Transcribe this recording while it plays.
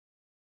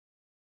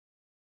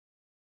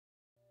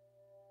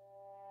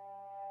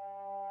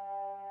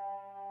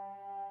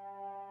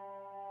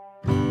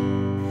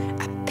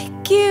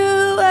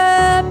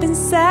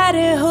inside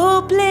a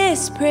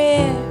hopeless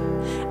prayer.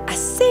 I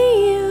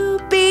see you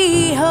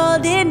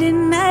beholden to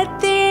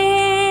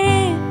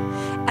nothing.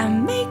 I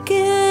make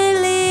a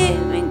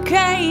living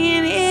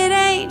crying it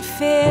ain't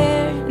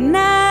fair.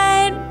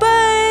 Not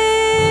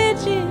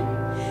budging.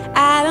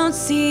 I don't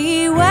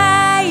see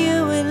why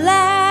you would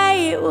lie.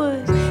 It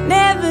was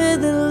never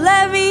the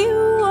love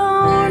you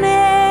wanted.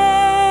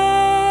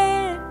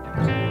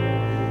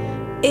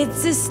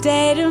 It's a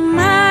state of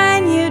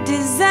mind you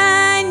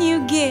design.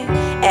 You get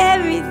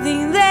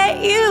everything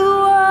that you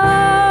want.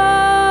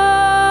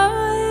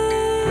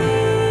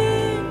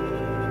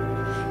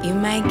 You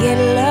might get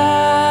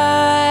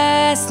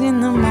lost in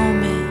the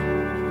moment.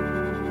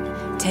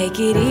 Take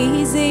it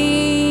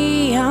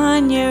easy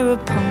on your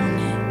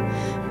opponent.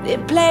 But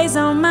it plays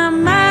on my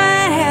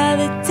mind how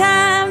the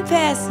time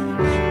passing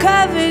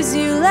covers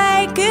you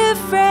like a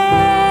friend.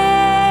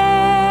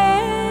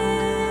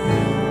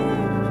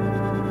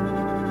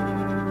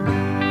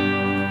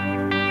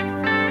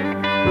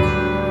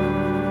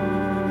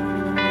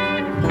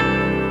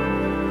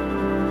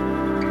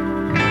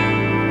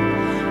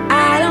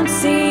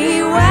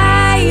 See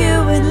why you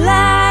would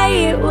lie.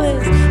 It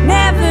was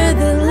never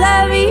the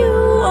love you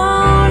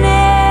wanted.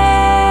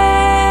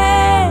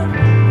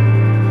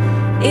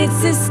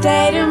 It's a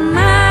state of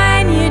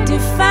mind you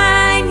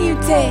define. You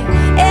take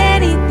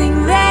anything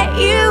that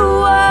you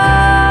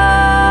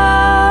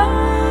want.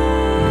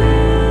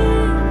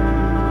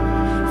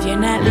 If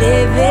you're not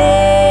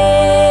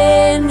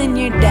living, then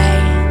you're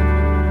dying.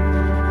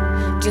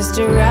 Just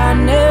a raw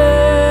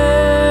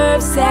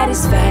nerve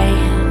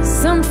satisfying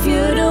some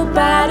futile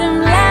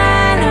bottom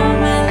line. All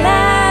my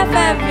life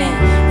I've been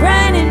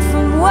running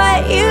from what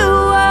you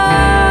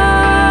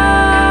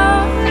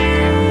are.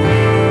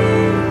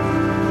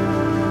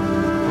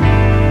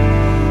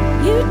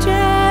 You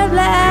drive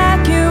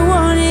like you're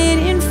wanted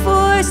in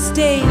 4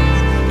 states,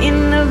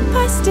 in a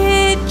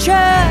busted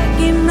truck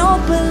in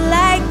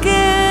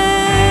Opelika.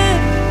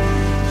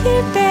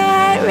 Your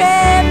bad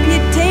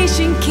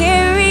reputation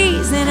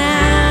carries, and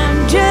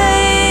I'm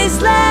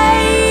just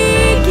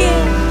like you.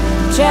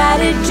 Try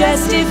to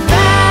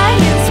justify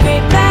and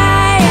scrape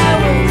by. I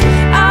was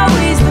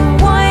always the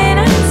one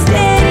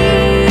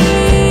unsteady.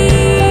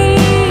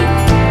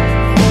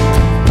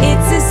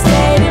 It's a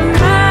state of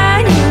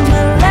mind you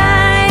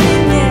malign,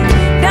 and you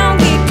don't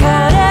get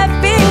caught up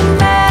in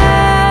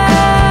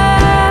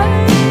mine.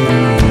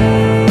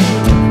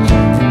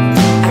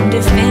 I'm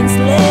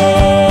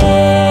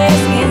defenseless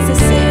against the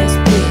sales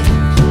pitch.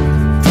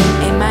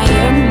 Am I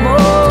your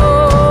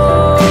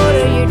mold or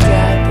your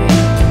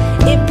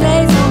drawbridge? It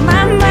plays on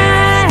my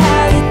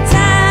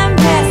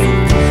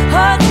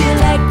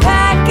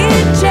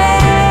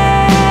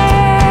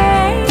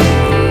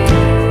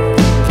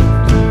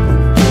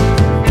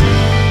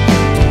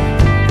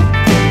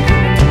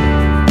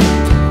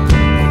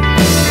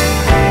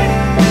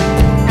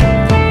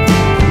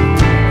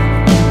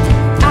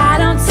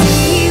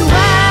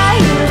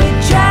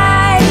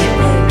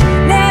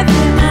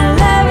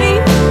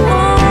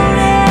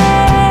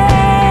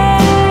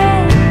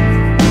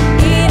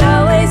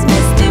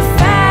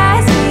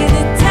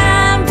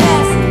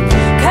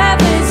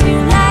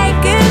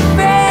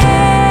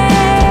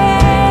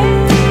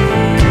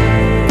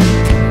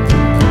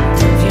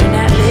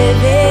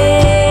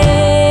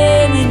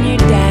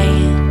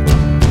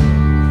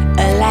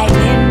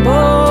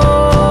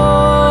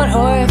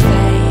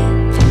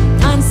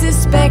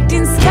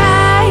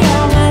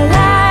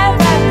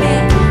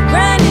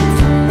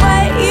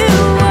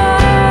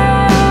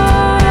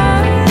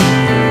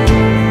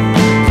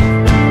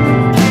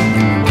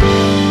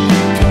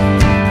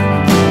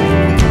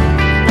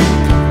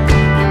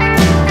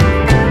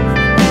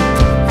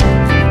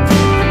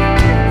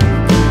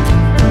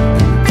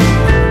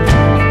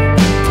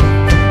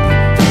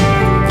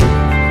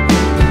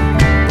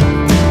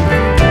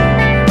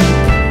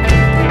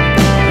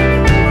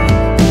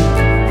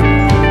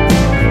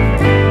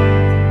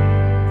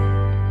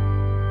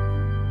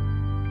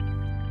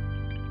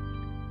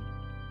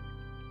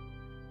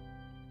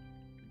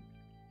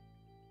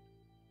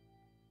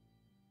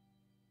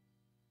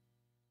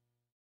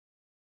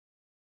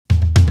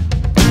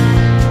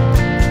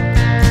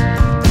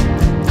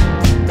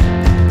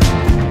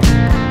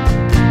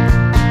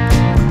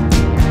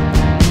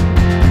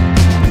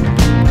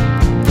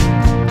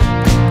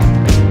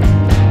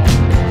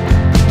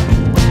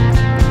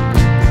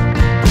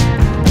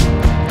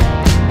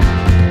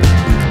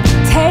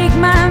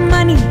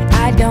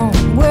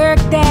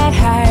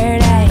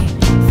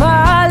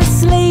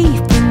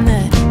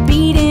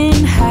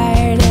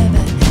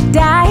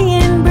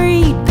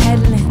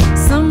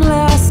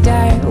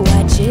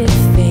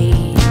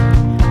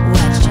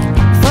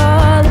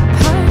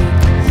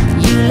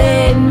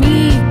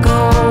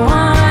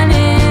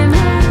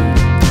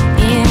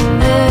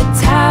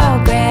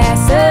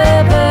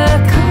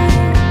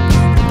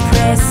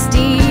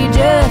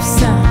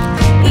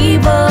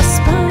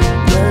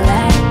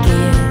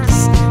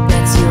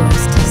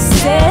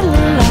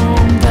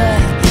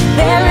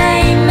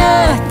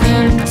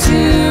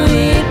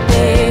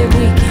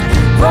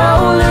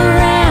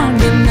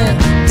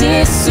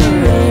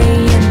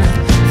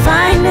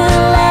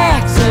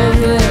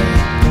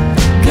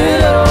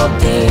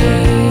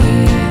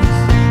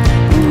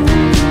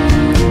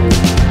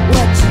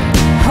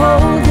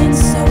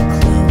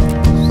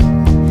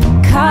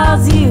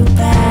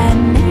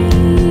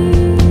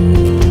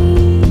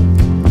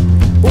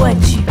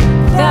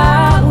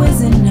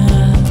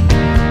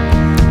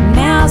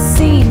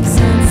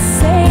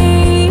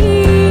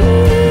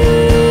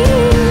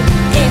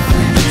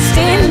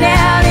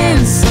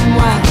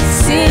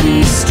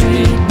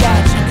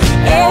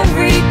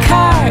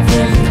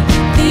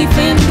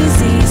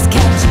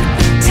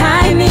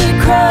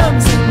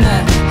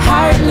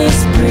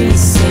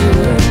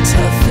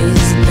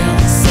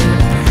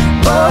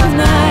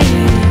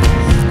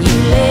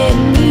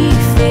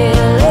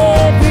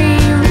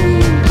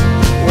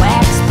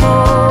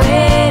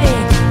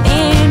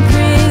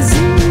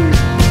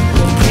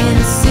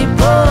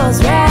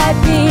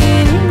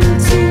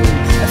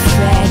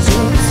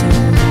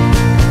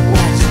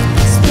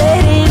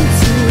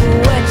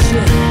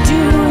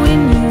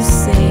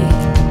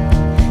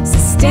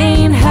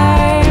in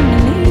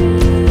harmony.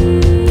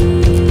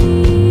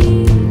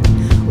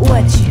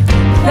 What you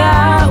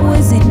thought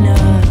was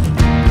enough,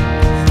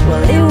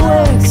 well, it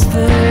works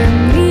for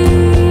me.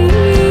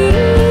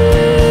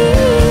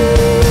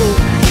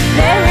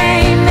 There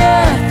ain't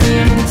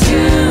nothing to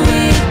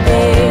it,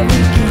 babe.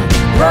 We can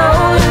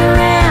roll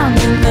around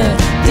in the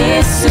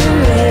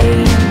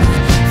disarray.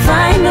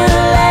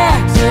 Final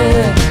act of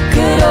the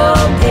good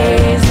old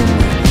days.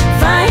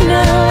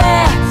 Final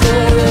act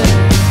of the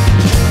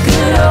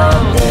good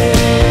old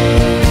days.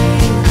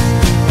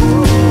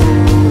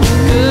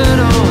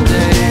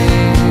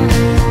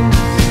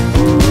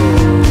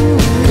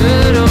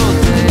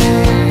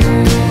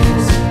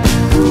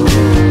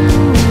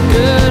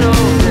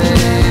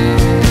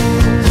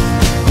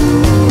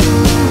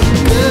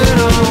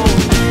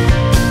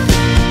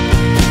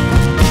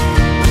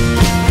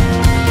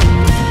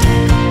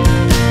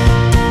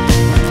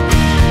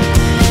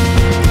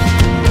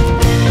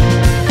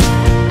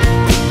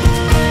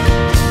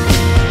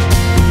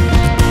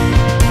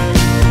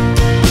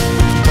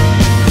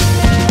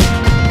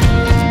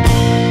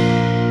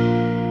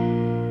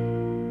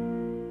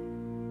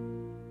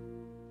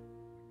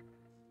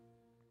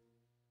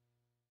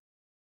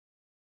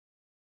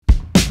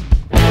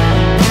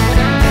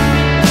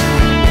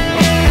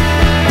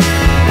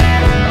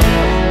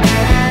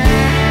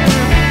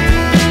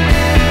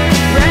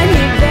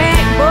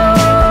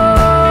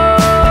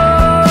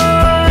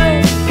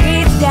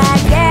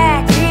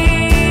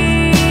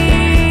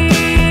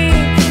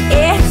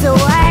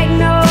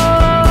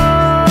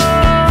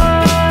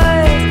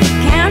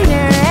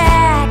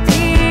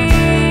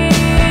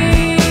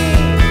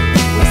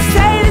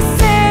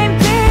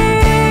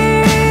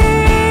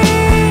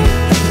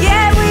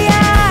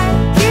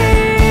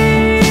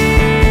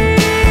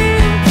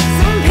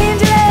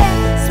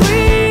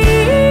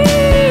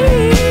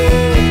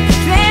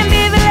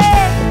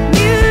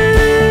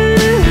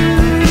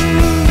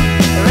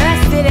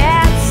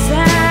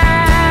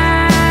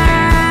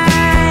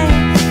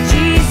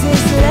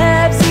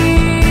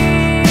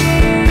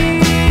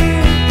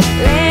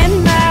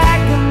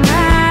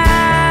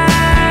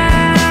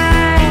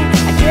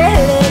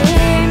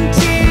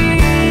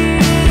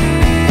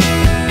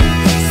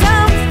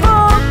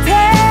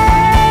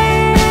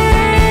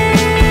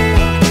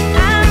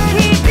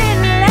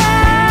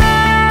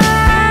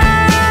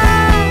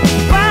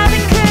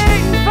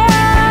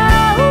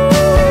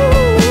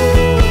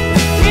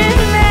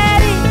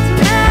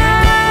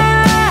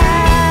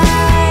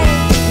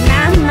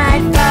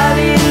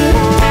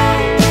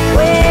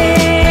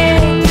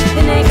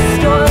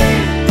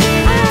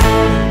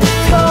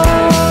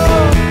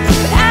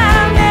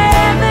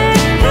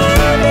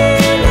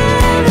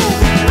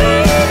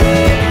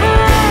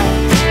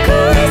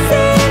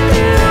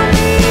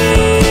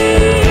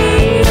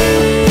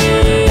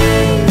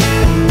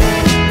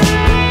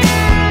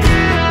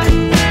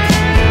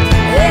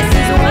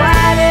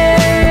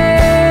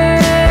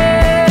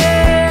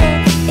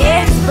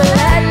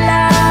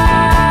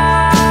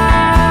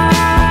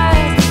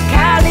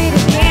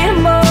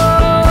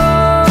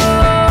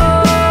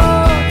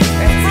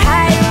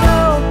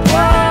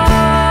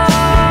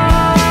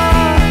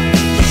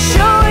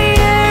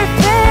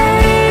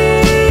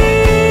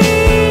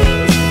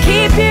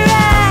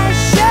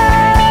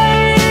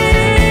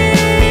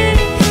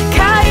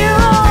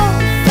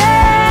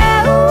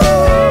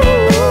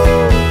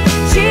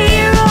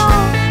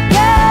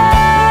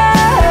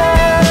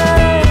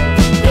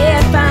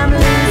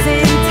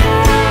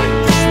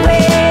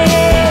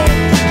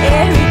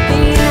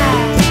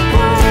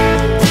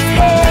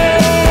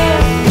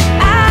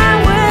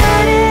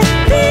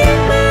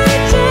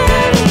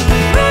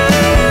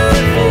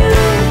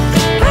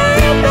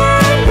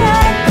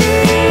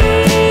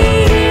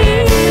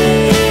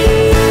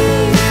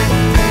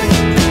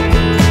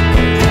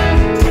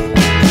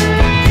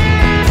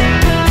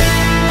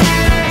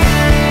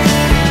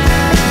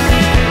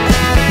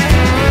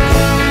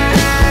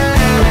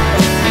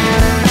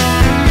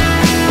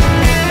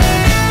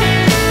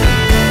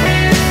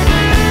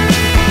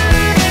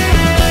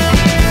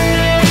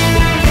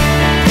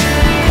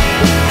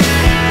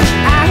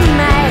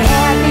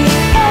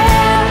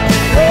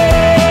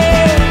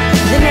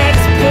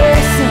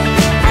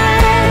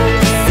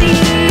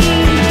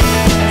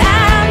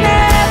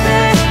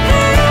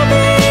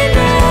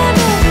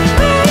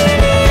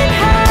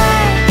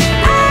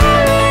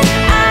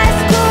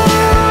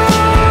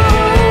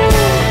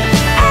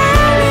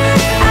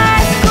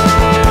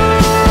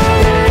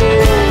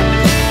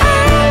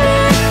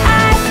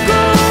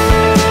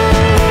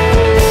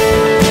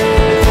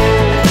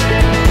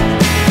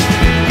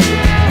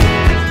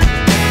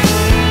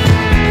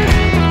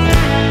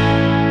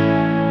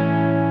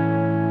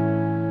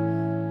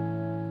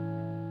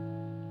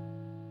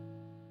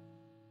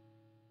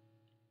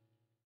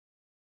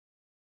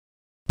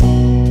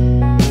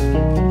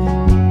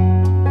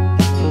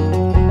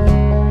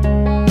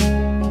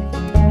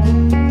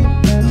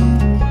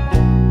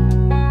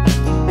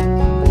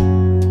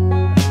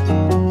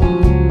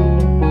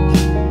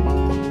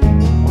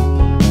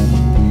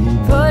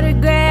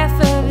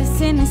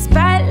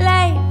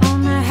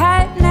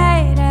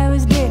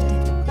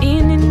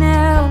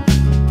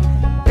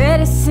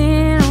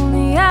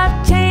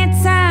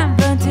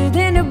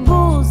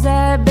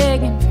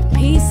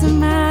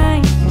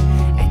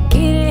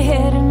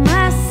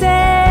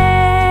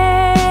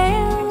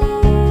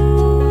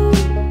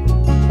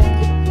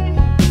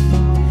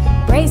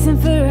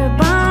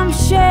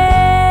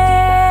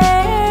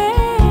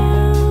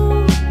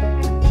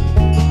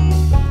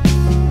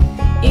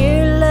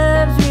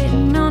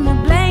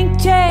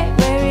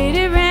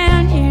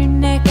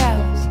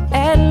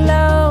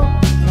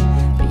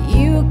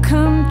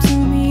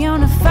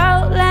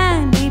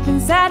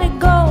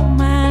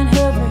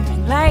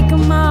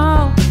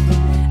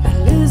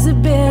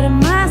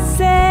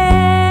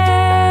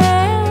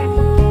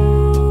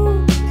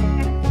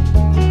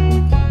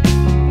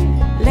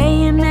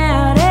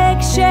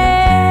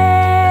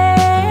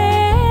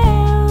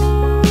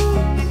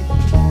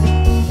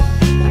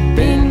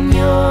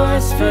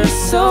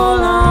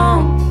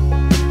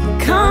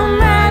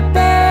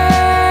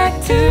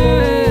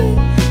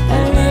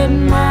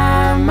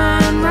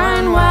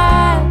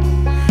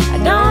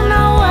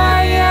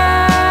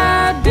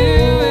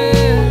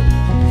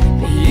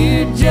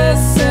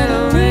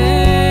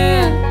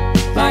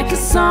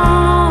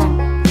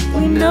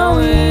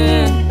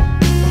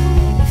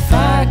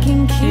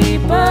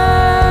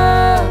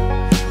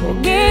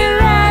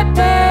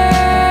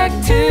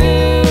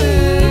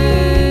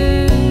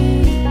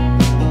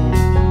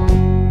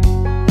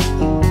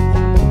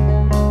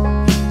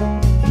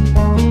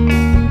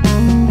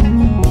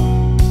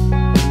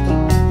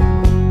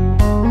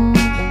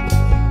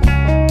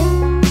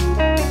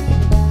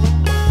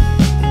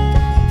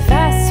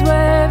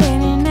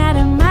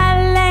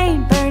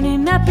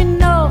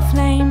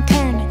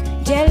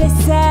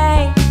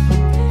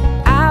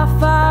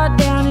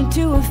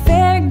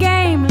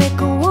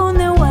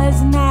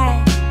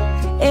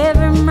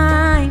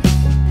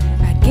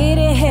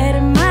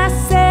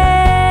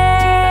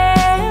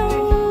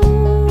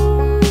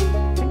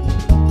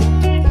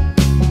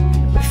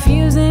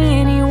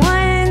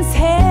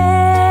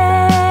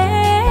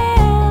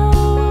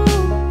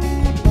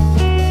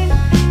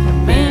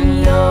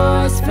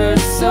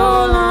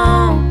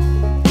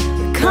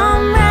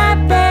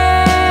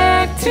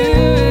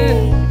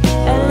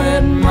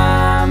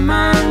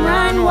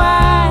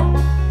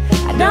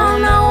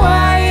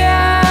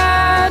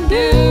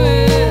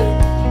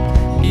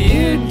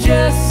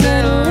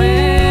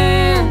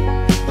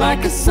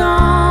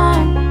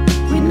 song,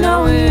 we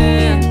know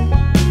it.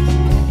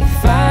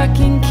 If I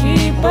can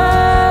keep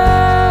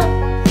up,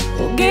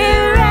 we'll get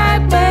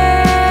right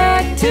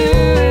back to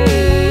it.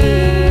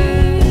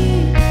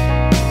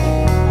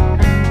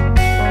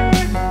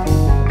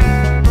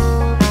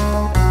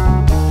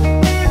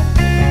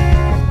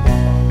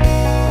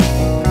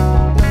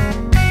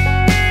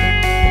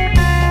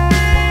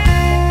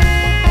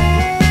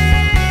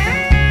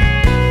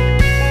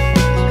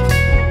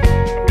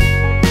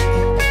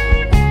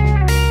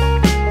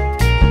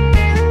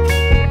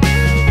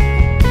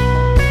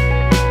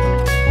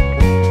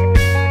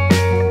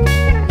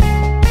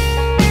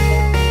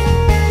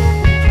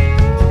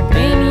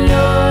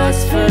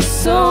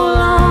 So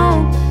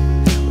long,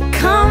 we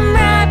come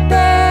right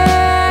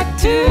back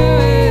to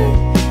it.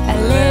 I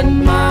let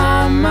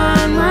my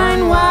mind run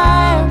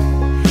wild.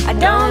 I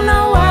don't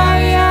know why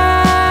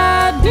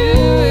I do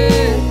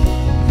it,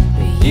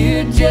 but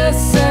you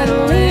just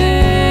settle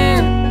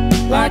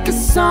in like a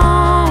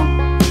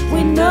song,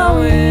 we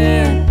know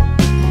it.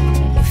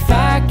 If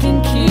I can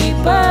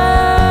keep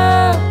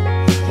up,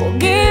 we'll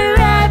get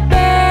right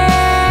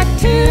back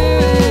to it.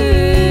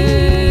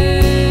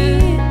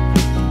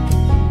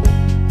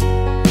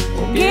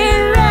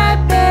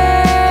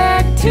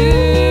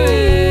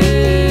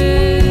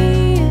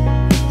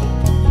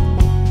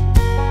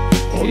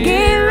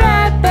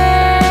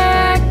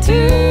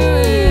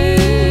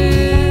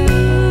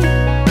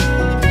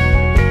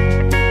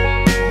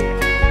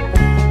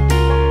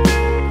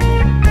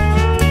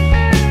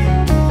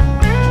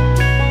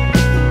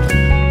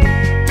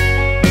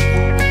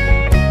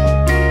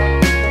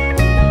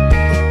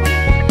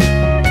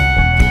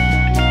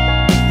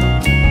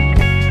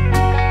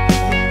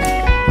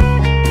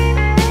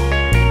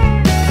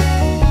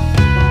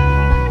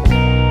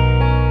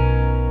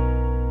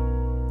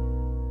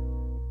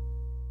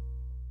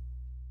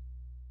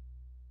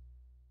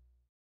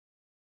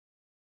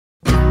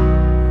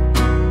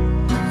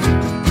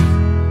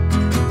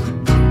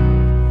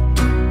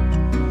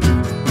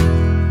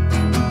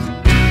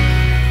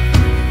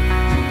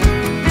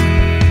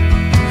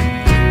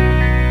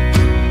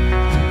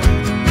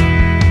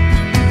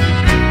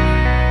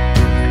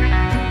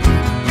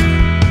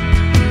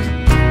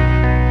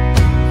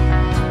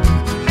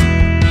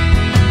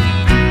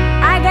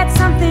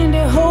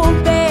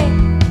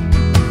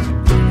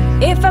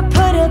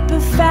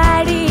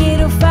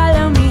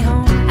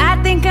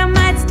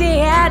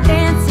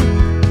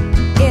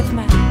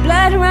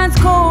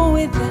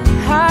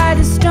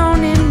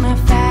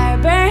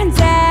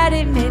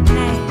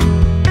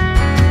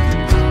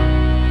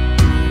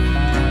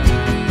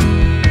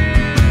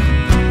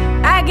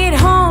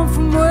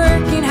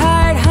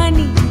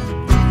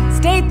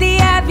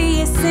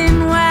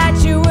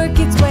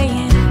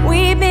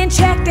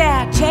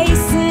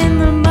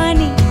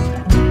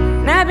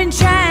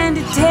 Trying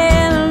to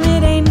tell them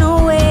it ain't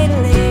no way to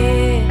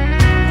live.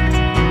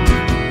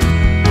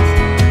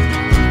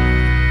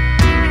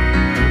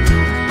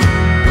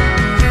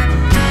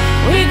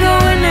 We go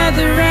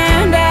another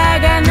round, I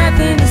got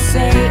nothing to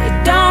say. It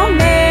don't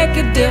make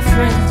a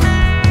difference.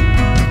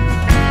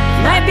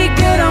 Might be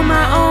good on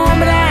my own,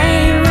 but I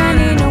ain't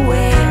running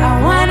away. I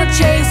wanna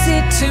chase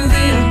it to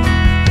the end.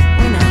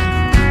 When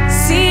I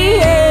see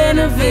it in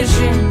a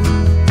vision,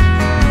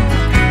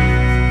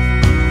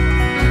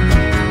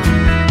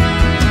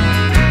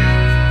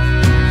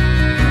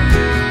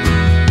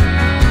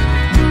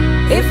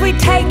 if we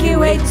take it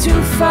way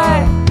too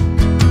far,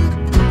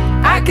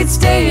 I could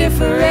stay here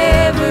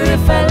forever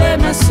if I let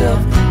myself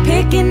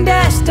picking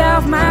dust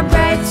off my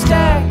bright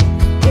star.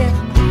 Yeah,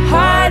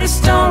 heart of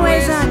stone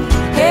weighs on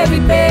heavy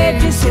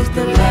bed, just hit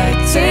the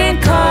lights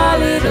and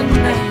call it a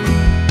night.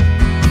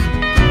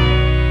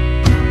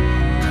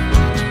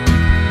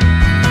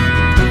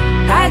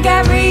 I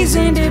got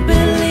reason to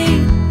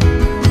believe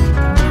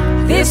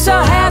this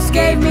old house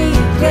gave me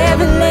a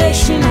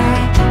revelation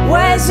I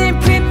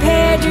wasn't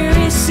prepared to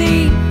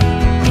receive.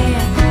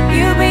 And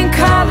you've been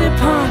called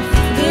upon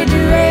the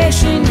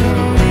duration,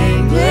 your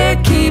angler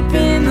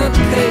keeping the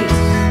pace,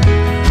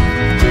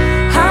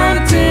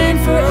 hunting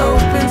for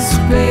open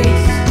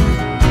space.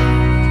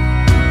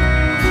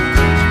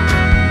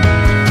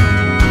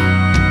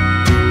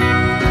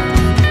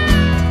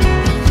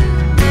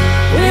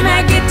 We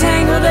might get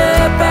tangled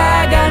up,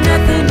 I got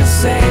nothing to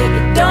say.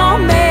 It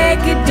don't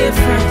make a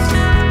difference.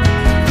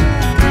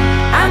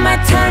 I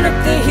might turn up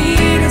the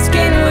heat, it's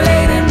getting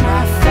late and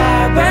my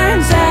fire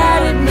burns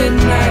out at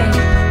midnight.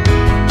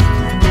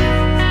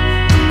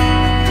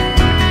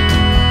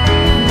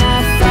 My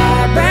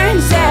fire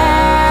burns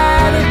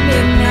out at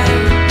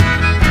midnight.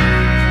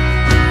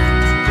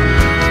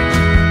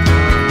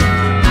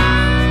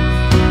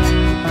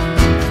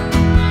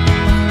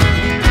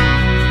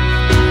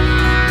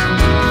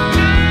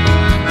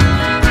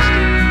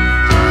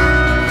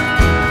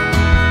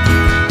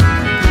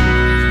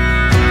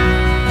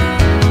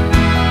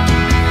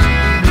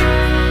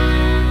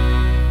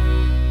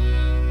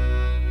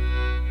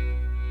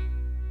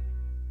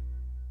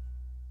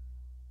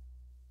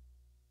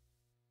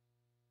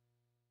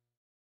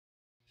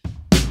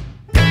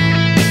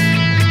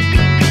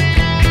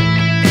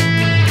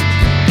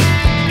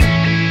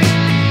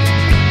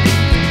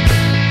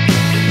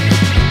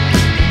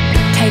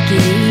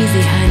 it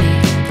easy, honey.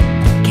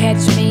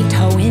 Catch me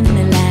towing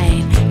the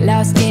line,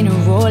 lost in a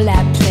role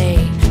I play,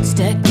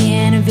 stuck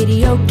in a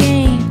video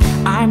game,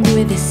 armed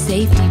with a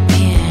safety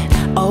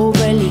pin,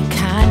 overly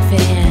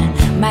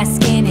confident. My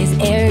skin is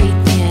airy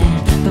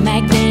thin, but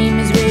my game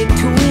is rigged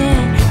to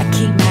win. I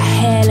keep my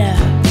head up,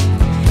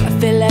 I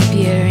fill up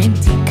your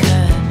empty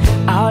cup,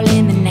 all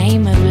in the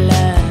name of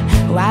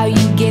love, while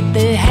you get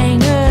the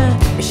hang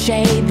of a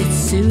shade that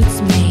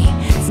suits me.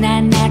 It's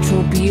not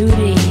natural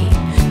beauty,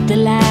 the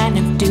line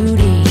of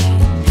duty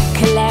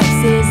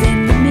collapses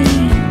into me.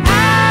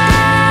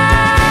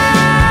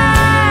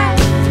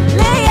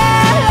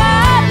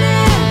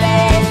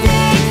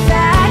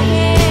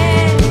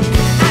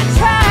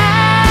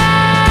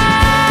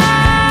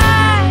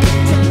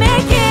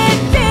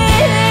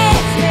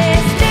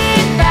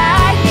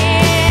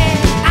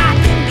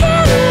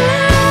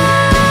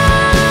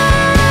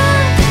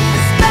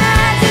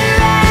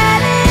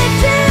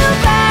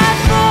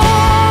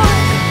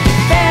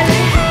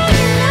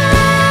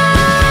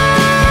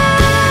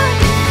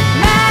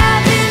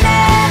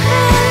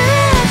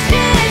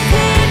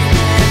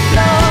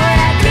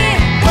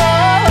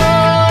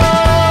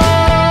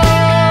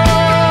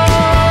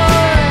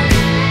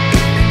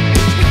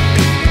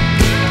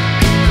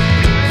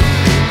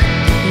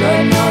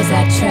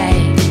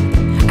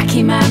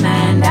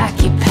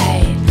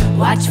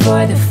 Watch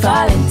for the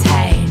falling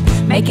tide,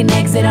 make an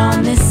exit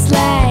on this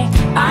slide,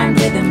 armed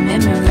with a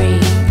memory,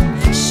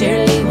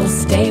 surely will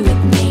stay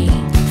with me.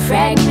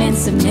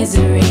 Fragments of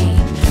misery,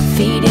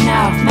 feeding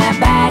off my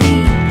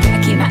body,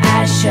 I keep my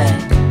eyes shut,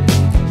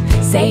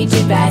 sage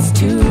advice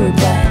to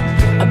rebut.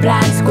 A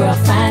blind squirrel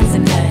finds a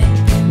nut,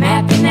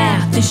 mapping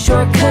out the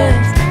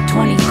shortcuts,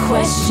 20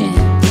 questions,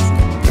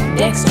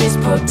 dexterous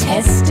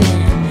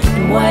protesting,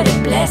 and what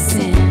a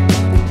blessing.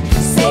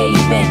 Say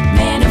you've been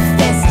manifesting.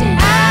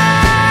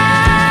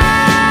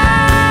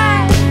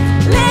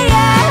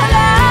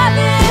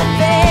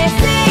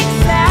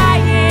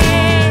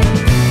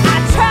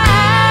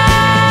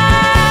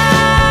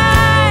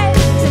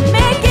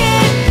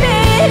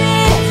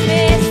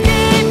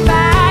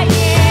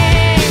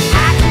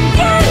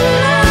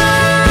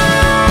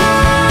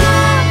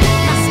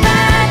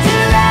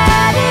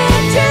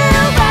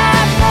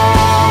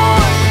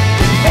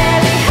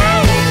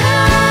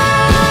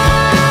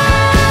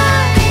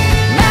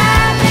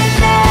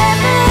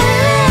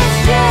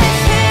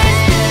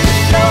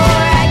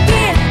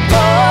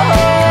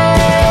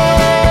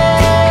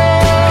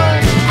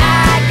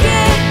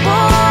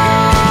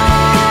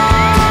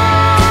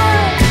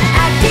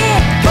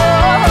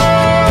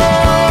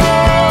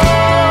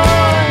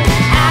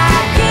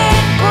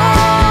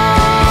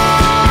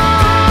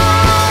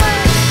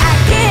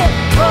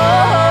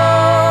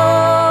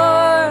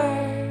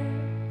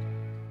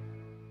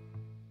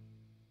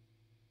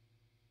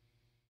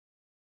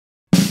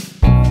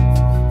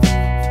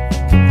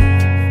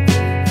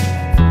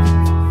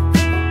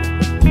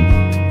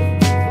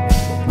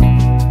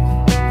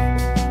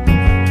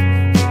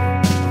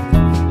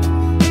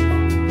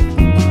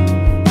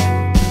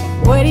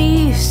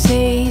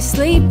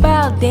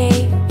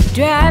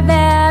 Drive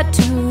out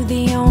to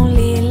the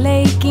only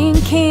lake in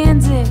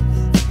Kansas,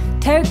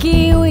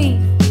 turkey week.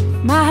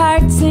 My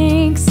heart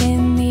sinks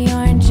in the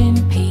orange and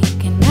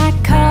pink, and I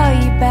call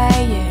you by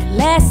your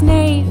last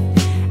name.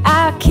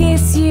 I'll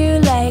kiss you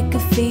like a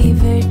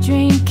fever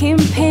dream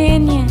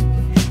companion.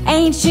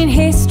 Ancient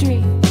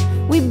history,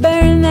 we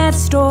burn that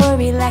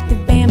story like the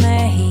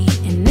Bama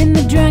heat, and in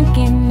the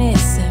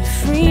drunkenness of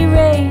free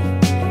reign,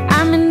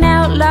 I'm an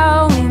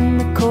outlaw in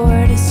the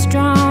court of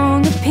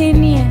strong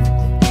opinion.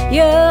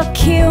 You'll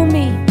kill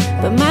me,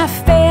 but my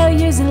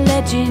failure's a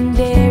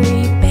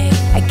legendary, babe.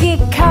 I get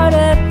caught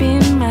up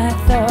in my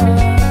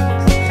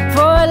thoughts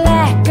for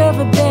lack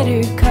of a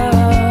better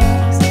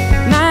cause.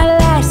 My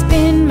life's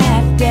been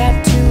mapped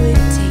out to a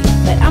T,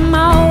 but I'm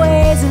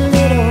always a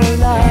little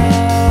lost.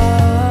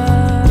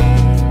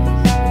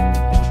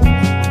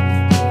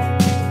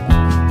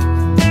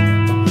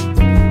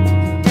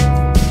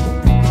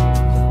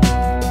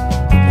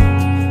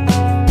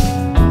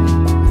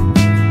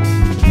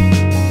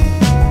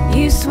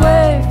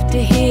 To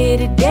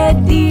hit a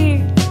dead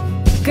deer,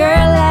 a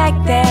girl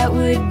like that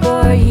would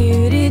bore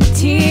you to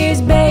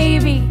tears,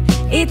 baby.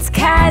 It's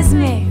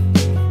cosmic,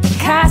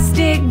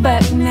 caustic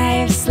buck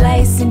knife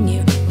slicing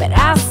you, but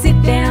I'll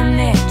sit down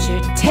at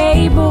your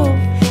table.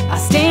 I'll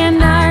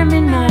stand arm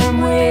in arm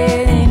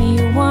with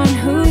anyone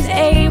who's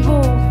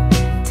able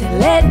to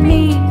let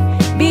me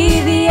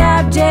be the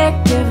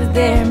object of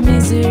their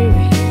misery.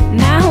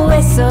 And I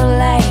whistle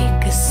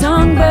like a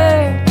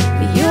songbird,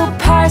 but you'll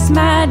parse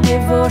my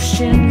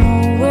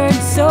devotional words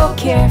so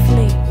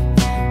carefully.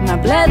 My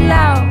blood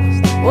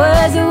loss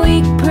was a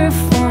weak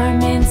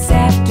performance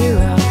after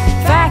all.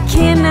 If I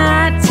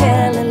cannot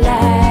tell a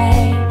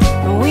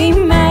lie, we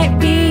might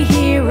be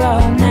here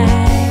all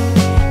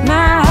night.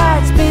 My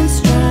heart's been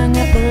strung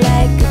up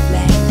like a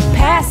flag,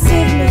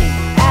 passively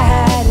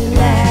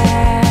idolized.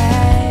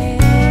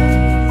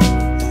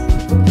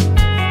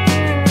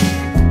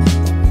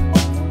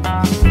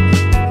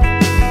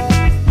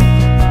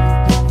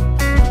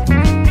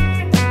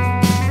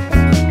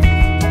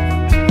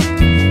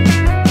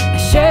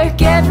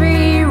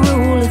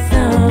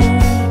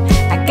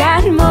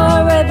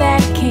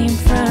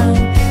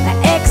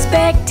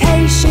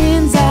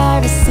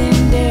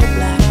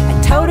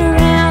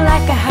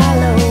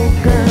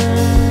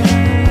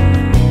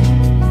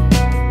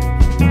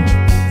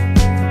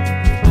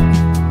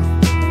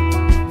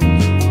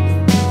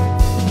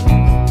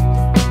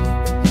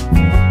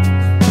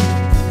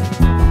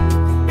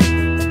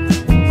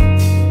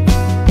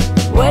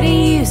 What do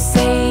you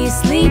say?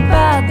 Sleep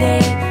all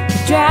day,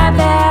 drive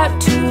out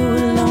to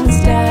Lone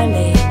Star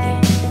Lake.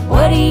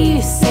 What do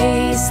you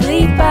say?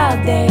 Sleep all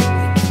day,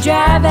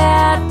 drive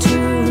out to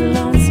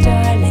Lone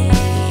Star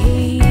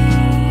Lake.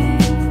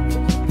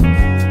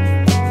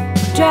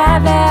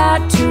 Drive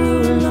out to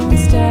Lone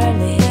Star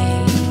Lake.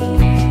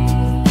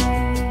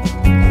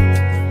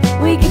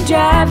 We could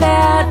drive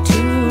out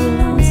to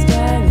Lone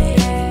Star Lake.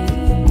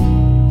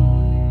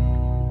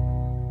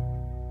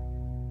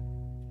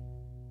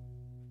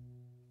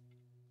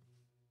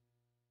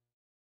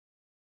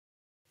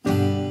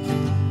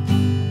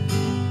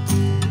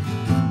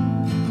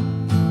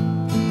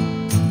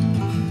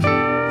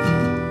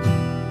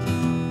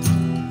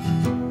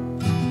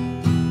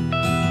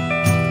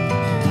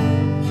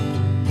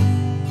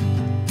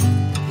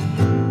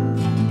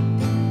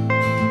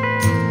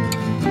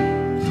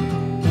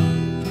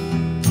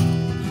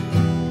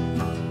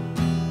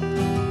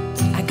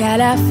 Got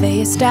off at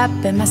a stop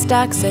and my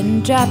stock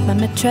sudden drop.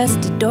 I'm a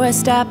trusted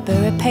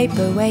doorstopper, a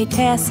paperweight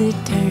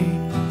taciturn,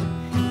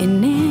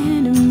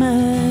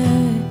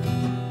 inanimate.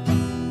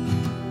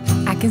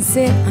 I can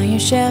sit on your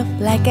shelf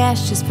like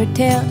ashes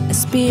foretell a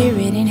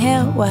spirit in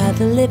hell while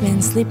the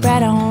living sleep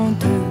right on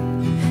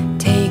through.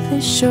 Take the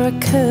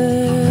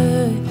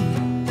shortcut.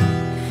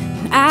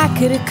 And I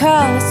could have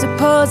called, I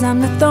suppose I'm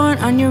the thorn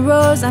on your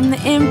rose. I'm the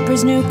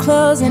emperor's new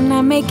clothes and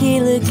I make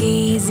it look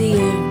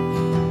easier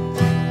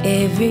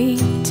every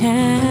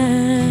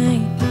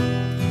time.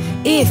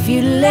 If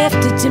you left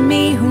it to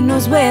me, who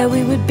knows where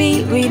we would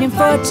be, reading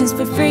fortunes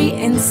for free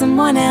in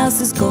someone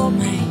else's gold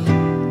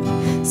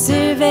mine.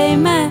 Survey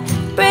my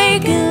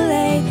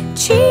breakaway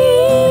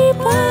cheap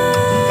wine.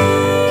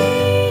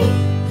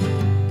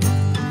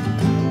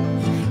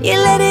 You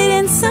let it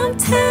in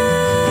sometimes,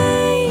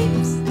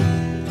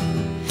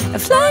 a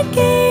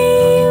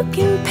floodgate you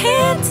can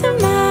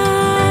pantomime.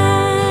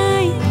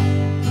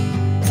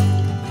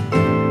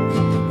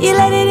 You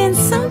let it in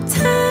sometimes.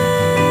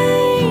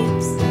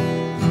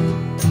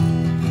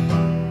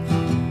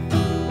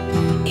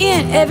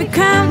 In every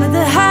crime with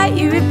a heart,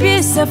 you rip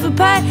yourself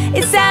apart.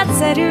 It's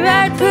outside your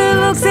art,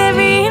 provokes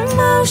every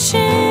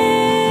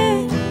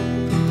emotion.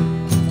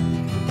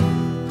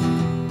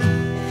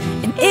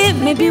 And it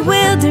may be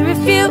will to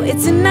refute,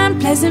 it's an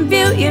unpleasant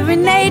view. You're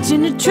an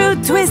agent of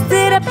truth,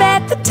 twisted up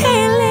at the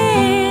tail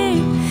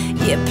end.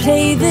 You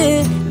play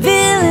the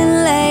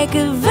villain like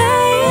a violin.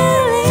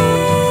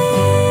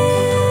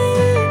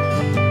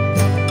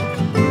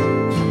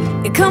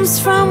 It comes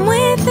from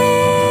within.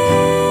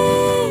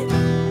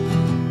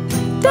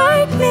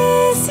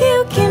 Darkness,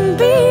 you can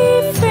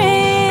befriend.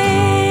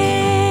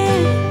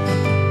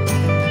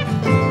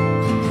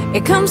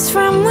 It comes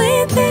from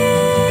within.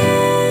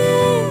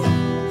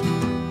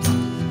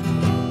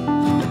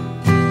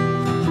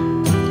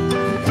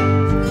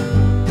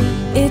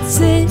 It's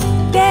a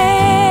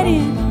dead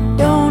end,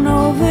 don't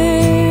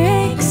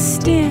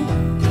overextend.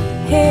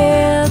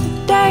 Hail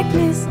the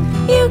darkness,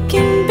 you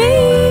can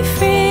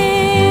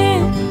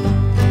befriend.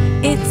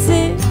 It's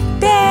a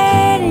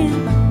dead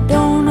end,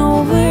 don't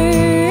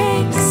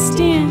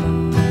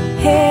overextend.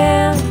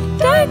 Hail the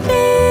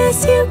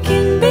darkness, you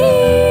can befriend.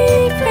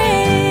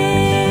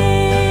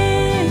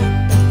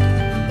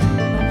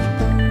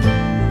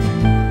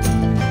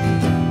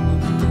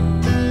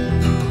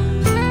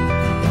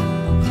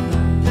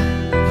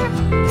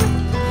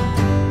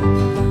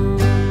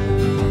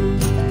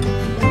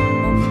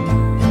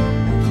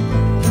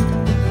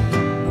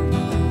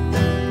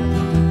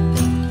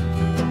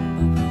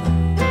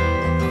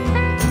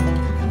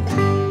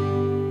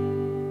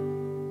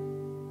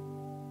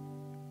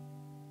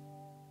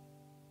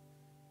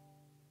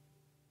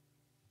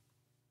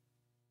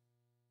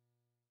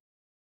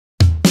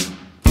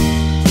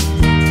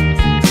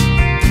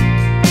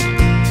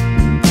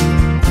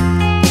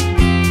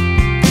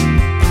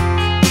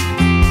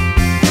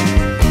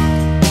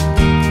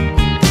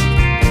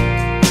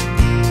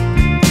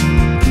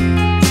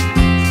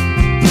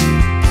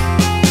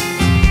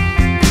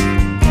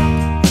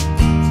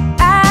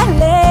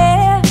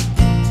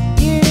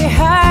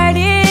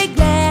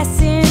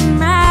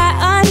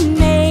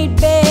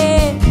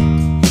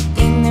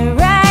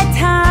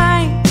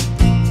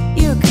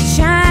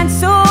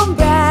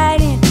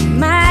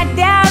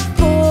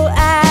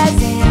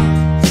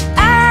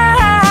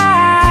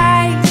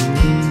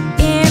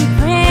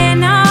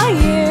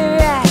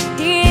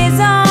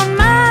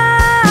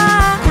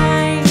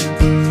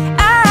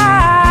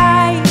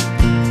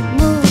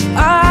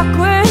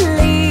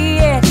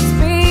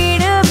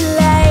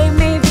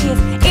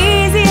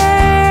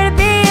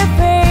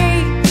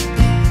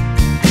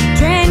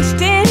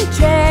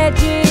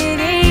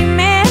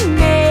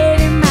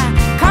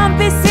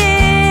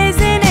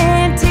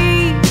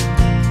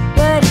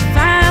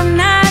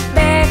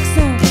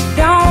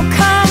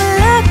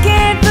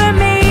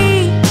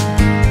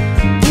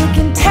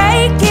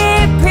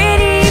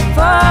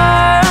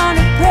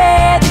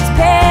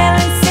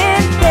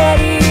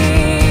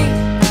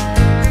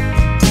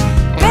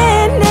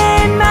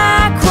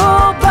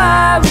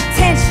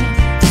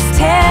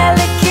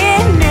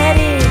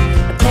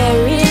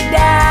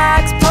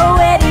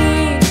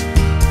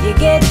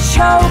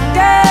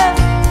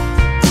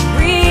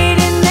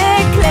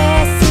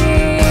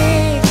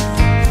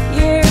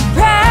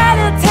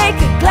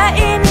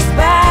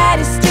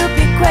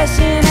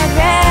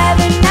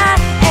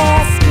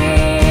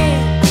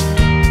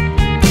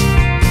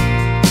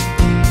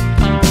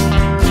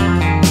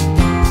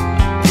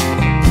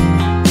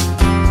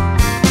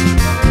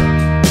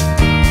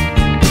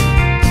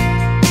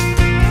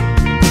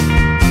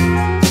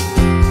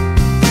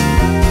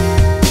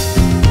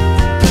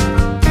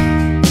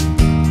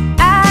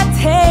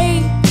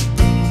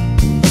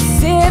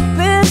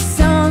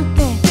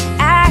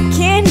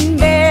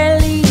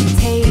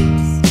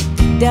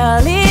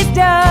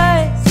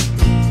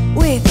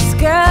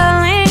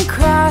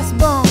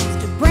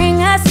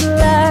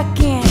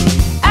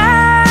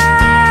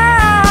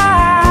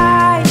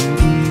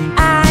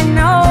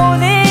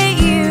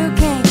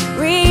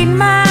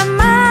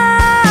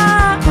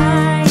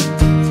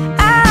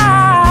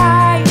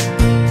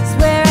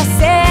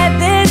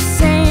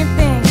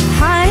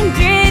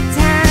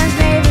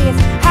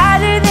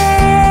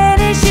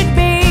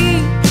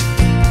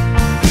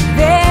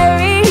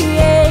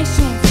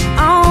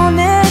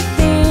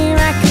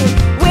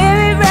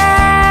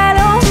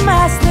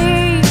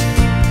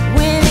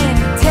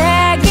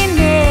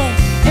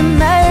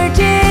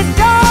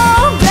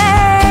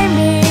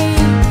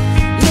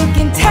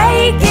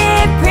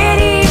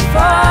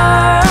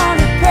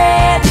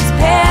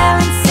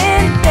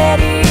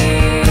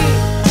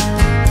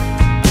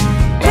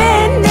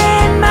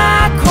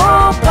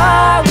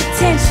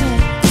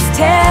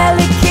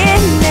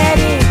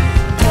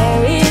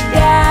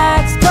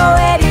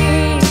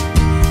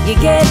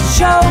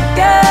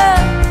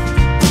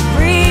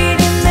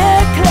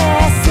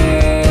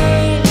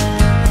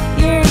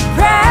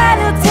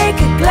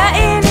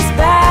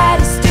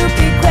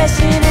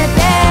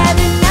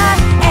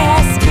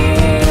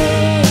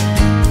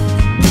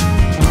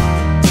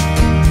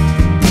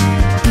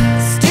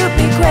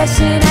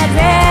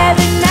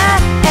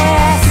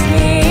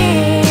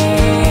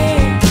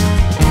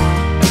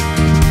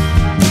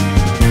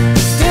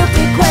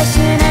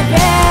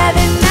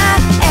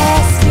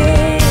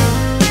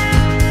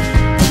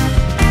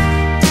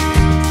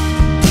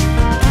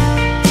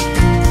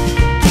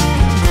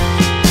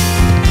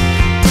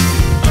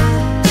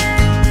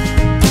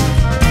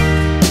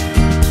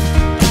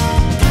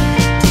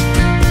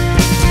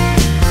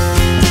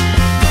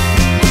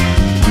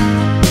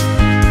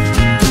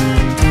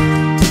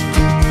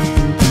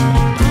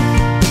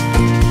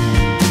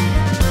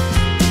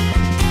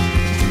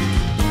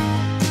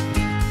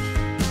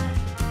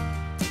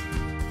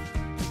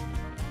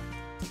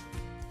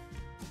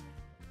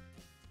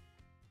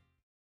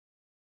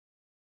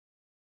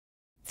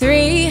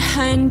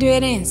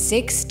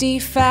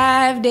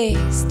 365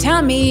 days.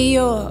 Tell me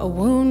you're a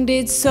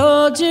wounded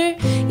soldier.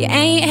 You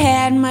ain't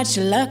had much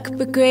luck,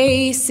 but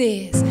grace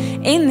is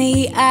in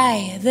the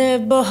eye of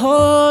the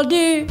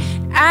beholder.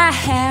 I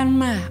had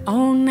my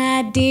own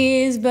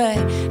ideas, but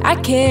I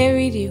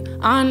carried you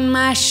on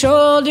my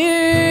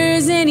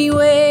shoulders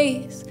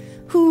anyways.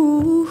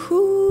 Ooh,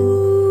 ooh.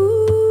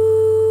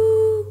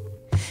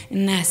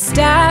 And I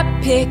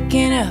stopped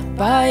picking up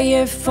all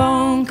your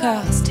phone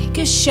calls. Take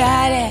a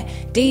shot at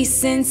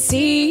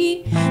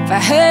decency. If I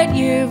heard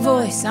your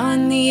voice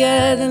on the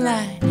other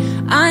line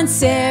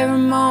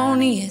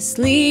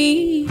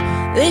unceremoniously,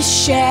 the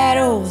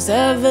shadows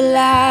of a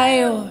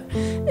lie or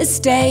a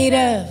state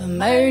of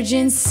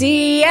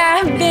emergency,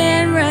 I've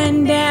been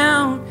run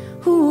down.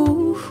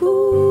 Ooh,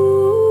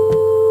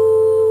 ooh.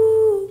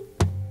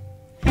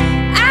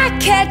 I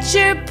catch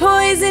your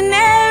poison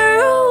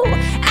arrow,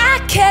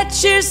 I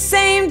catch your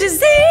same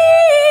disease,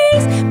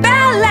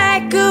 bow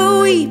like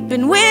a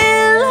weeping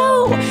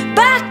willow,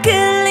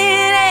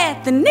 buckling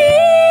at the knees,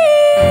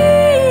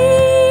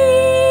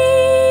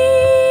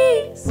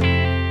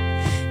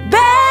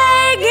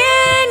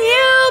 begging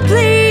you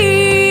please.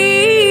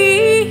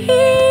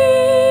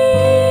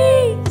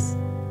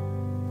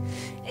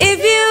 If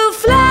you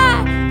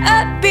fly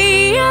up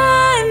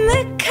beyond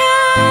the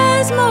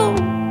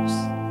cosmos,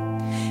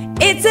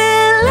 it's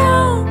a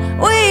long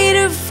way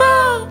to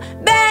fall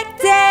back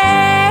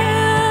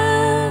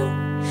down.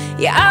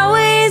 You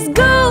always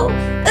go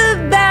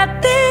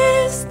about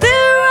this the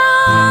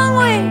wrong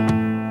way,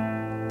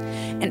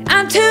 and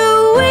I'm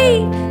too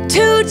weak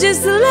to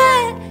just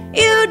let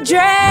you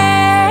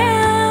drown.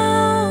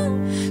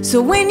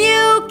 So when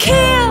you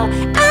kill,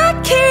 I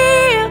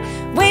kill.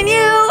 When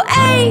you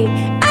ate,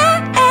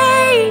 I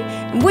ate.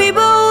 And we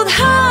both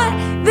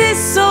haunt this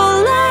so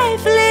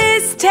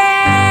lifeless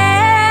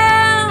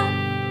town.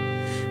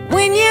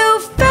 When you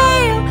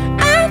fail,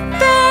 I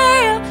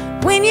fail.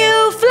 When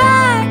you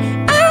fly,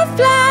 I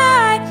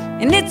fly.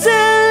 And it's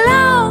a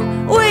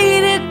long way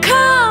to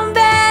come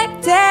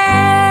back down.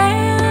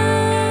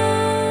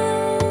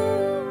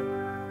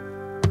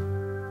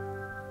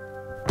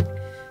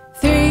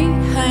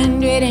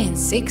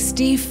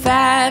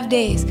 365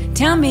 days.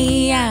 Tell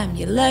me I'm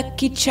your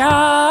lucky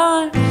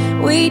charm.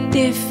 We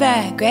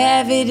defy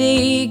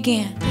gravity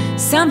again,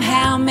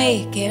 somehow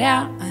make it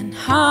out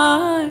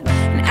unharmed.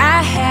 And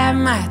I have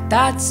my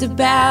thoughts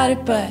about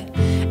it, but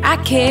I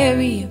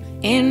carry you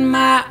in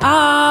my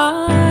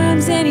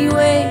arms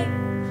anyway.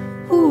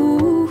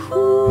 Ooh,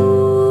 ooh.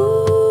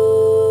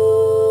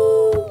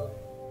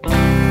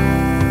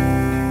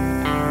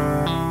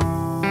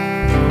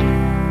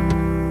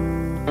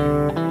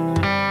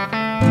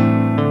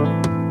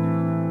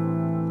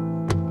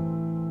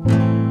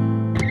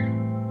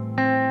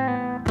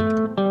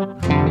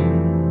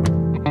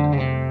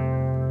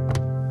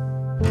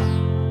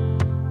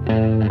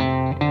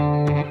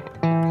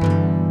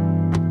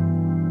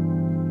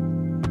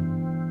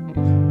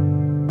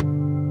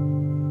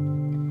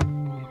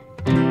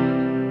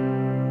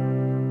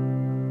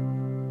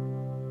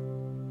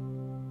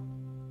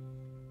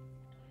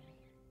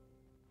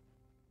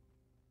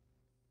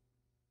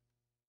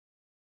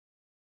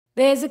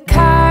 There's a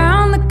car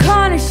on the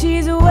corner,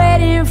 she's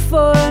waiting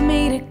for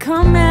me to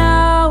come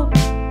out.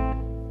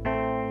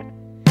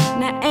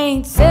 And I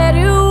ain't said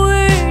a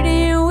word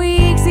in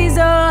weeks, these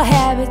old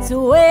habits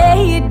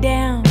weigh you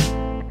down.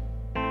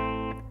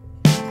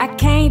 I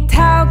can't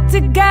talk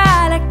to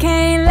God, I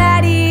can't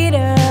light it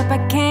up, I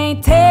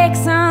can't take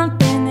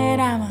something that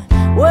I'm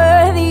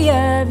unworthy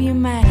of. You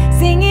might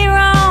sing it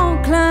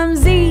wrong,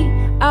 clumsy,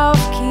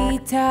 off-key,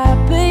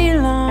 top of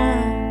your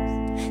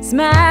lungs,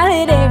 smile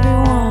at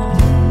everyone.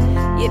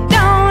 You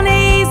don't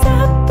ease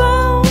up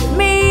on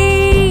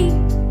me.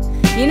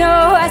 You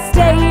know I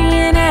stay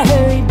in a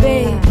hurry,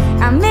 babe.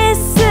 I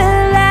miss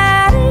a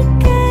lot of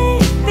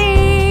good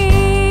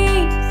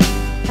things.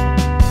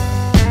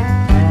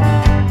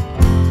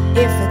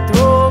 If I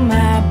throw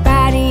my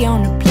body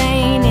on a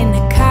plane, in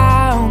the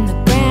car, on the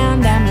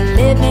ground, I'm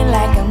living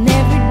like I'll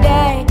never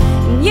die.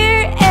 And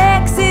your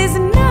ex is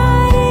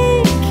not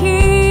a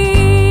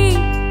key.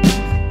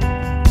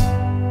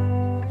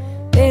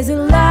 There's a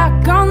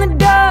lock on the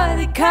door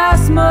that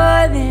costs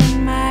more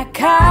than my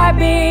car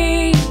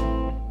beat.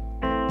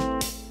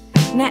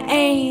 And I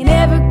ain't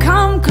ever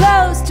come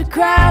close to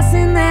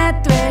crossing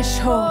that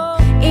threshold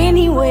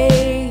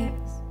anyways.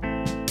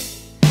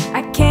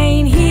 I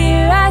can't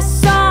hear our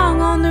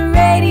song on the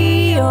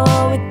radio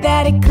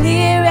without a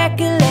clear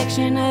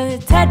recollection of the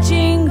touch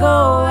and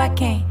go. I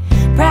can't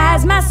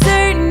prize my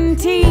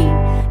certainty,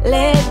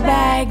 let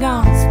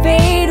bygones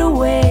fade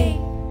away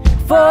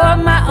for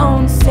my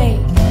own sake.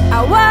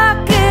 I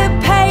walk a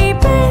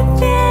paper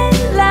thin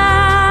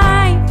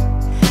line.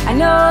 I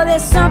know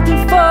there's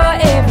something for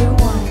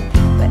everyone,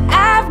 but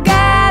I've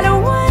got a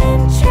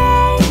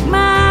one-track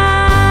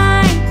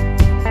mind.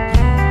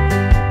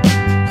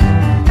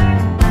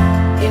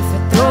 If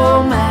I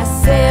throw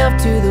myself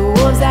to the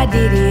wolves, I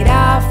did it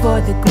all for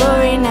the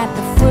glory, not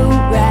the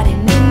fruit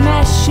rotting in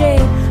my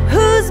shade.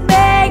 Who's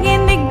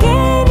begging to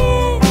get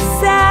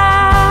inside?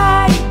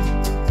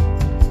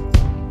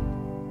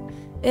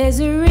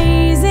 There's a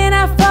reason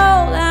I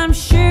fall, I'm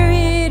sure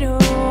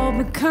it'll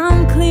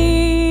become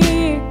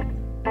clear.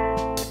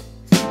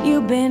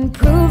 You've been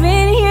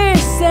proving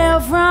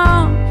yourself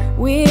wrong,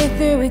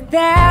 with or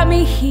without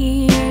me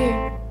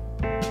here.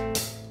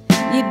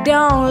 You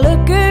don't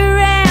look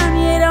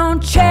around, you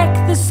don't check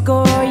the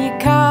score. You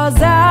cause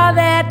all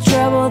that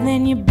trouble,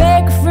 then you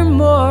beg for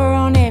more.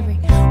 On every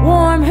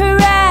warm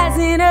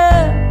horizon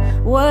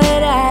of what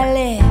I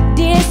let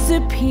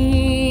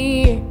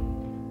disappear.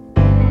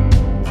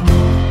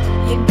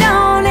 You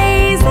don't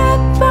ease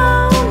up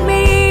on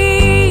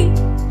me,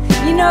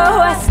 you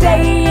know I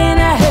stay in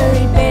a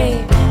hurry,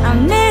 babe. I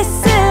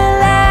miss a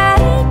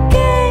lot of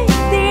good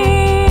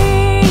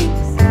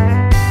things.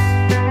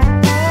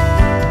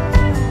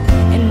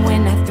 And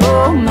when I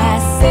throw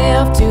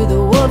myself to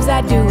the wolves,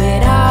 I do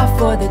it all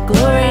for the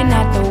glory,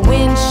 not the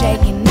wind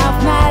shaking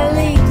off my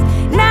leaves,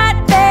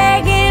 not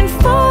begging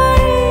for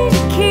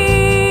the key.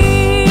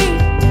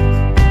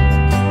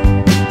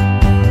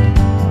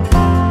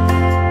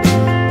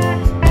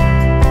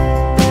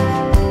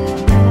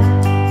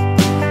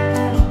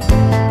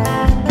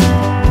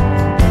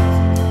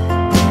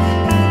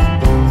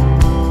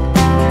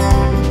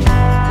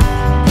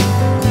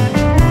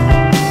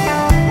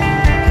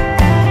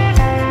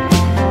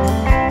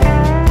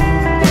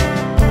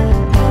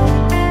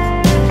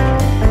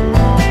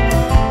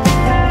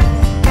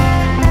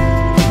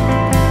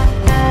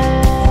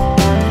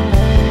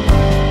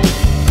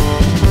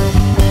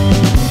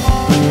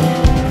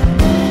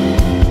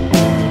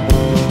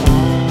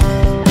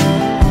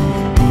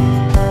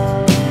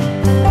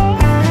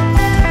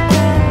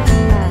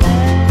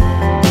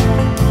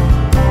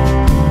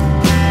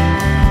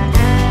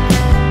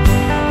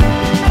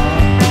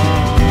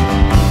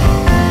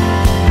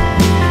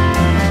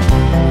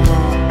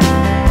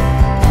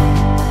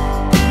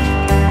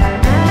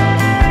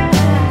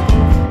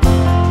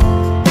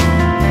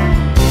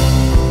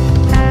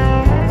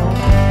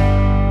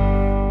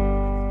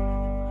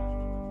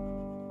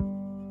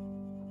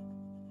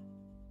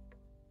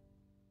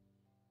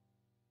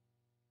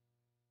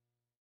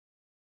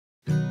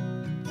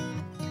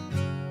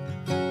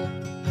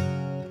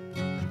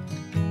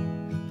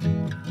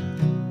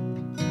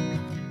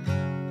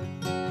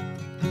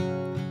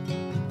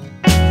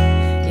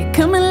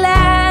 Come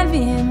alive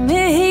in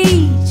the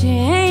heat,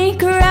 your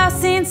anchor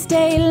crossing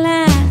state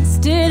line,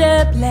 stood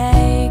up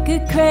like a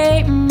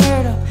crepe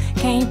myrtle,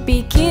 can't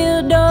be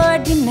killed or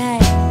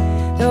denied.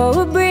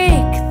 Throw a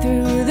brick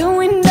through the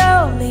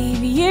window,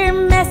 leave your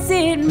mess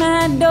at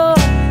my door.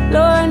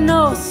 Lord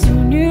knows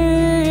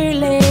sooner or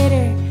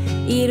later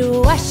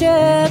it'll wash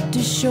up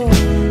to shore.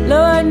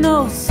 Lord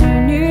knows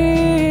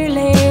sooner or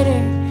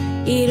later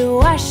it'll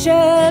wash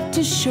up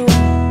to shore.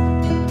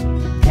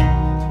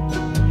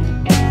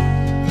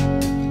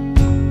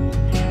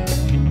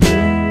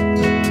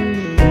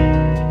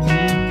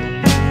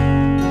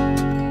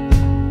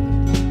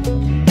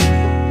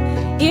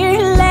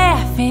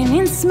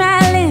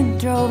 Smiling,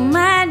 drove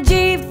my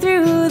Jeep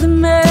through the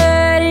mud,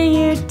 and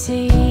your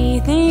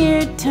teeth and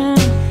your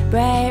tongue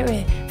bright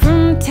red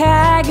from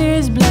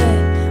tiger's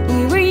blood.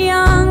 We were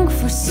young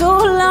for so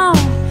long,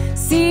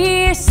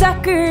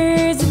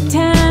 seersuckers of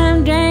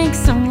time, drank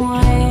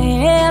someone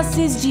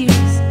else's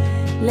juice,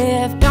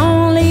 left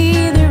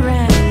only the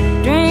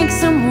rhyme. Drank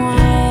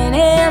someone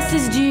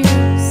else's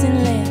juice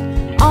and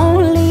left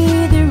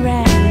only the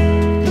rhyme.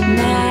 And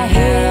I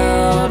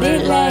held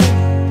it like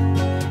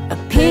a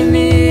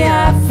penny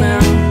I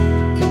found.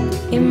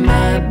 It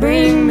might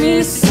bring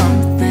me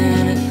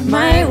something, it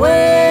might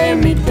weigh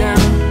me down.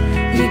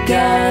 You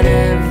got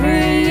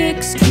every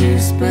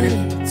excuse, but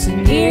it's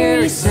an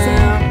eerie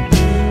sound.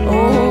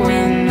 Oh,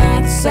 when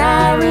that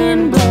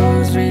siren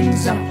blows,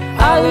 rings out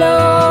all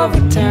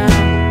over town.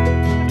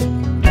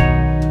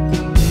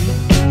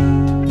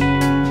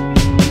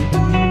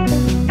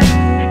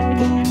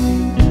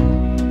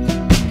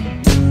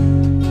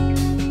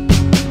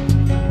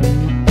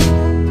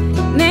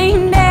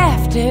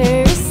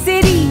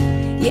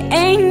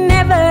 Ain't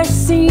never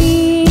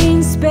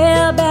seen,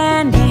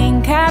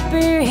 spellbinding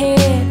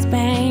copperheads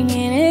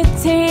banging a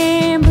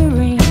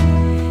tambourine.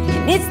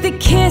 And it's the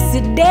kiss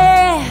of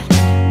death,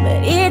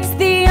 but it's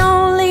the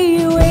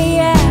only way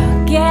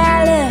out.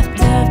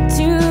 Galloped up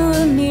to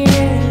a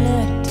mirror,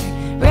 looked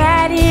her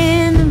right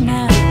in the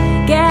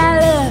mouth.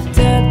 Galloped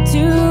up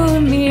to a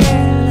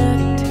mirror,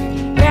 looked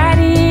her right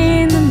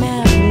in the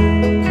mouth.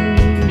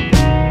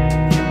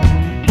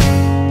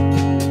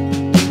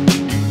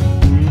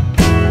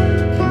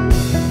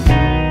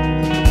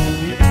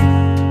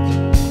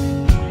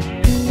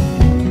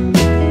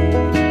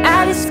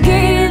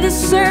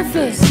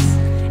 Surface,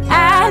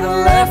 I've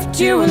left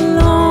you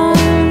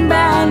alone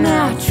by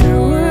now.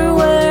 Truer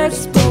words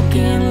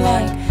spoken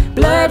like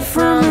blood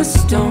from a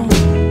stone.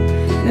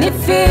 And it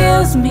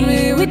fills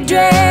me with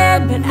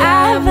dread, but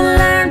I've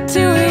learned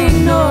to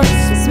ignore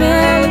the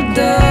smell of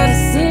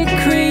dust.